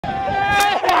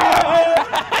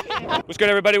What's good,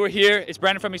 everybody? We're here. It's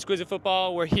Brandon from Exquisite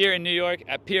Football. We're here in New York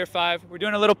at Pier 5. We're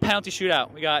doing a little penalty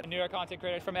shootout. We got New York content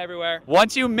creators from everywhere.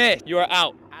 Once you miss, you are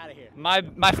out. Out of here. My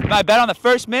bet on the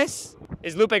first miss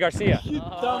is Lupe Garcia. You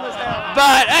dumb as hell.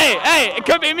 But hey, it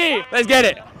could be me. Let's get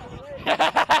it.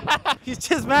 He's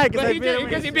just mad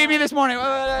because he beat me this morning.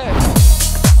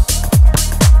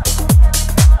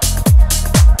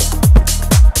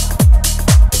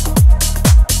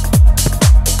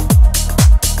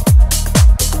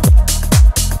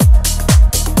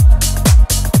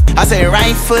 I say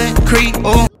right foot creep,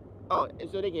 ooh. Oh, and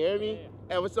so they can hear me?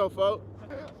 Hey, what's up, folks?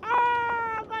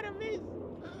 Ah, by the miss.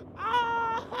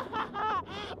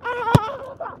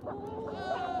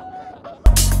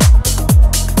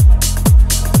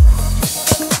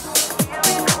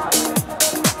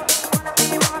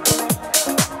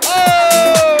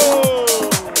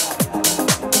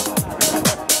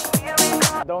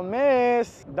 Don't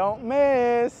miss. Don't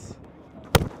miss.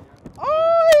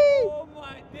 Oh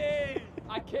my days!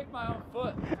 I kicked my own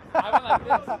foot. I went like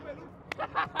this.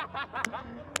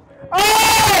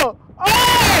 Oh!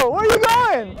 Oh! Where you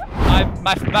going?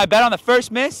 My bet on the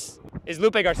first miss is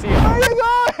Lupe Garcia. Where you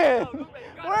going?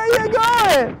 Where you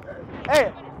going?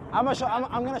 Hey, I'm gonna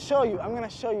show you. I'm gonna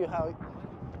show you how.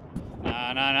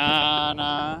 Na na na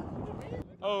na.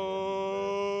 Oh.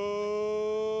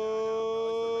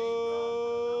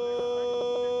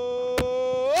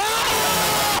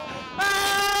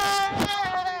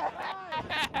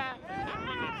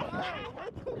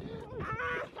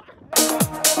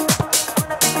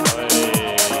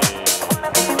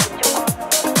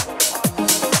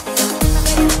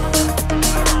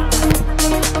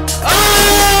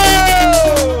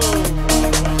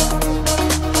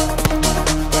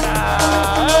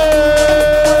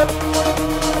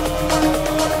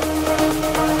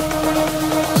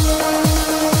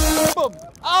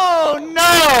 Oh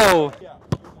no!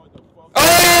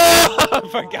 Oh!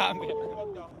 Forgot me.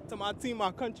 To my team,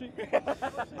 my country.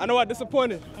 I know I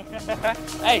disappointed.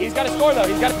 Hey, he's got to score though.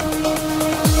 He's got to.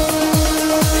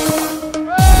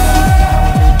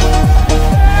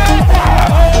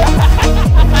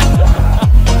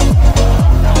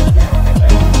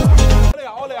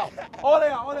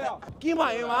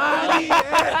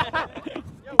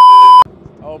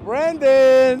 Oh,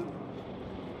 Brandon!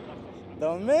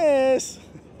 Don't miss.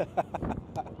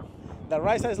 The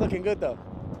right side's looking good though.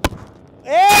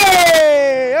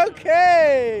 Hey!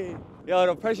 Okay! Yo,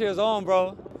 the pressure is on,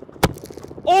 bro.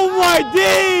 Oh my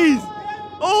days!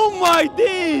 Oh my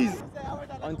days!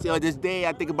 Until this day,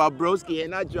 I think about Broski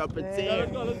and I drop a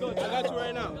 10. Let's go. I got you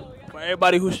right now. For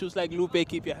everybody who shoots like Lupe,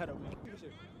 keep your head up.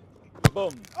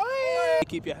 Boom.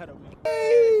 Keep your head up.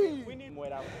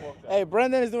 Hey,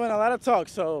 Brendan is doing a lot of talk,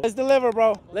 so let's deliver,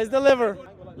 bro. Let's deliver.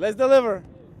 Let's deliver.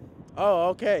 Oh,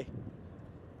 okay.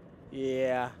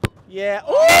 Yeah. Yeah.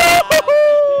 Ooh!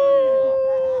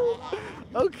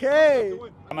 Okay.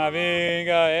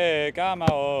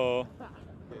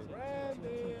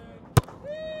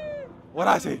 What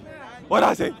I say? What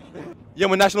I say? Yeah,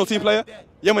 I'm a national team player.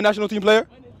 Yeah, I'm a national team player.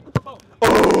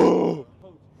 Oh!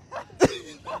 He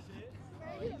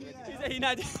said he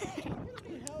not.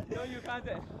 No, you can't.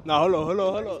 No,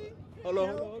 hold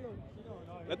on.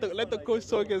 Let the coach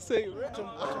talk and say.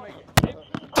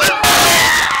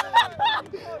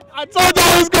 I told you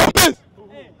he was gonna miss.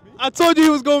 I told you he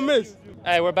was gonna miss.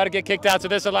 Hey, we're about to get kicked out, so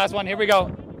this is the last one. Here we go.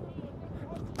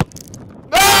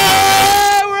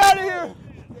 Hey, we're out of here.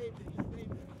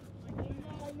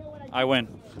 I win.